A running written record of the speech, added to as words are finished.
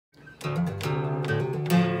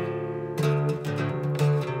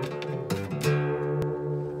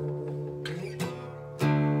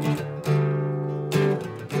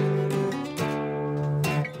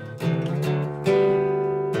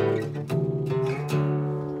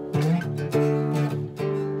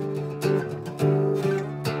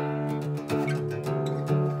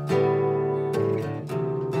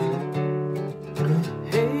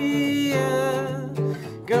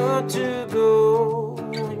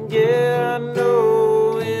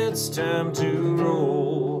know it's time to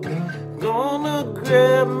roll. Gonna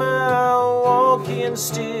grab my walking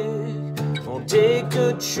stick, gonna take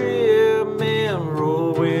a trip and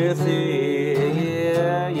roll with it.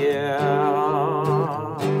 Yeah, yeah.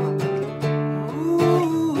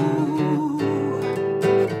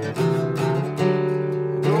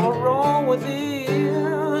 With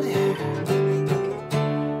it.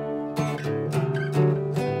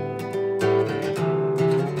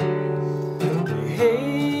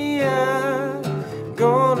 Hey, I'm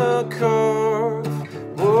gonna carve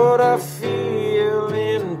what I feel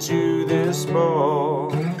into this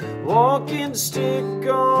ball. Walking stick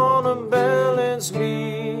gonna balance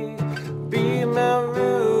me, be my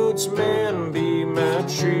roots, man, be my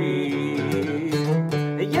tree.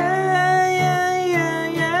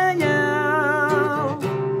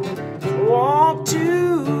 Walk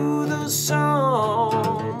to the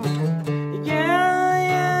song, yeah,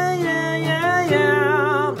 yeah, yeah, yeah,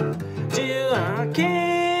 yeah, till I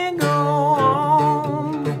can't go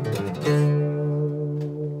on.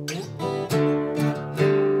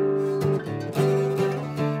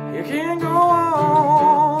 You can't go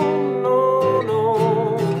on, no, no.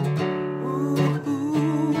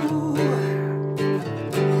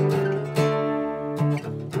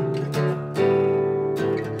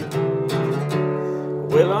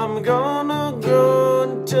 Well, I'm gonna go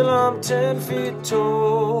until I'm 10 feet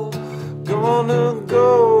tall. Gonna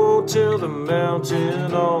go till the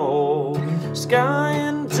mountain all. Sky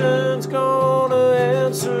and turn's gonna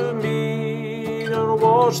answer me. Gonna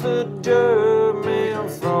wash the dirt, man,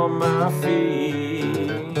 from my feet.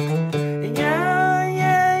 Yeah,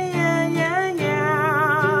 yeah, yeah, yeah,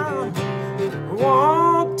 yeah.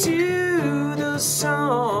 Walk to the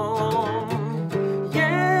song.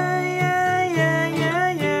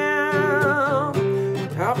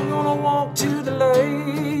 I'm gonna walk to the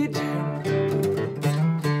light.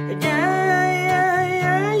 Yeah, yeah,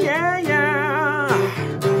 yeah, yeah, yeah.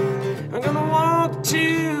 I'm gonna walk to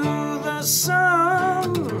the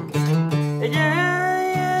sun. Yeah,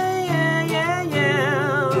 yeah, yeah, yeah,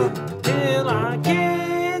 yeah. Till I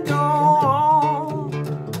can't go on.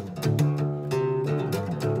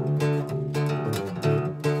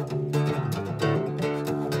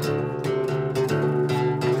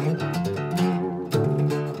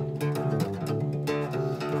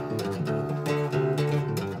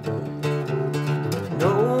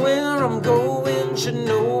 Know where I'm going, should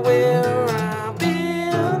know where I've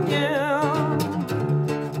been, yeah.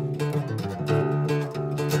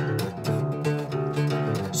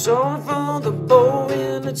 Sorry for the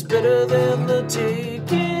bowing, it's better than the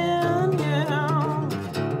taking, yeah.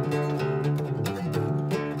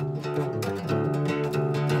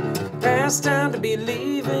 Past time to be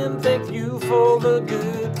leaving, thank you for the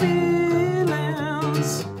good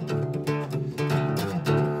feelings.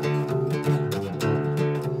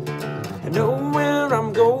 Know where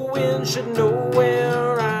I'm going, should know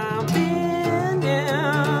where I've been,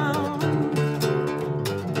 yeah.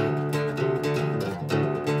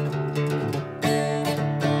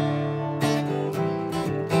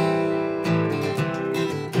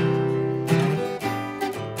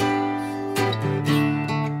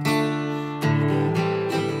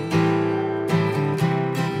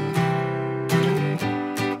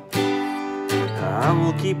 I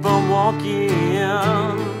will keep on walking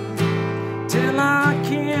till I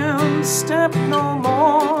can't step no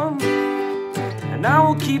more, and I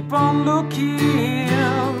will keep on looking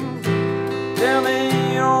till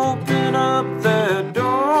they open up the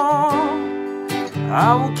door.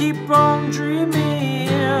 I will keep on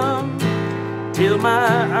dreaming till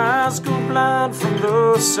my eyes go blind from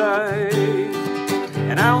the sight,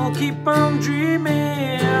 and I will keep on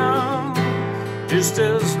dreaming just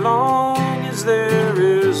as long as there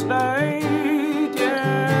is night.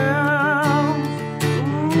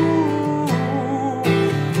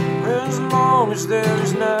 As there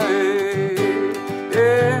is night,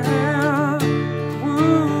 yeah.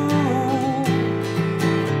 Ooh.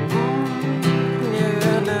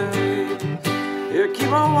 Yeah, night. Yeah,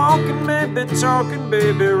 keep on walking, baby, talking,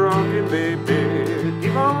 baby, rocking, baby.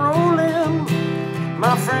 Keep on rolling,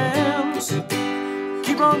 my friends.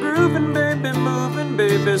 Keep on grooving, baby, moving,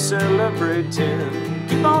 baby, celebrating.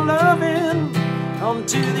 Keep on loving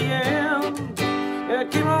unto the end. Yeah,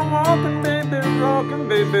 keep on walking, baby, rocking,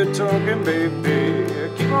 baby, talking, baby. Yeah,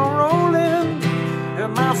 keep on rolling, yeah,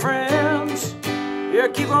 my friends. Yeah,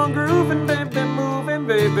 keep on grooving, baby, moving,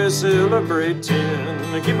 baby,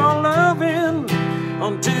 celebrating. Keep on loving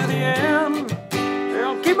unto the end.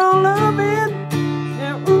 Yeah, keep on loving.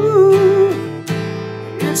 Yeah, ooh,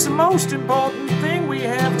 it's the most important thing we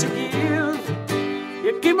have to give.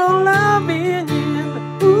 Yeah, keep on loving.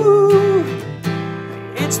 Ooh,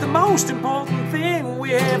 it's the most important thing we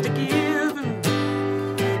have to give.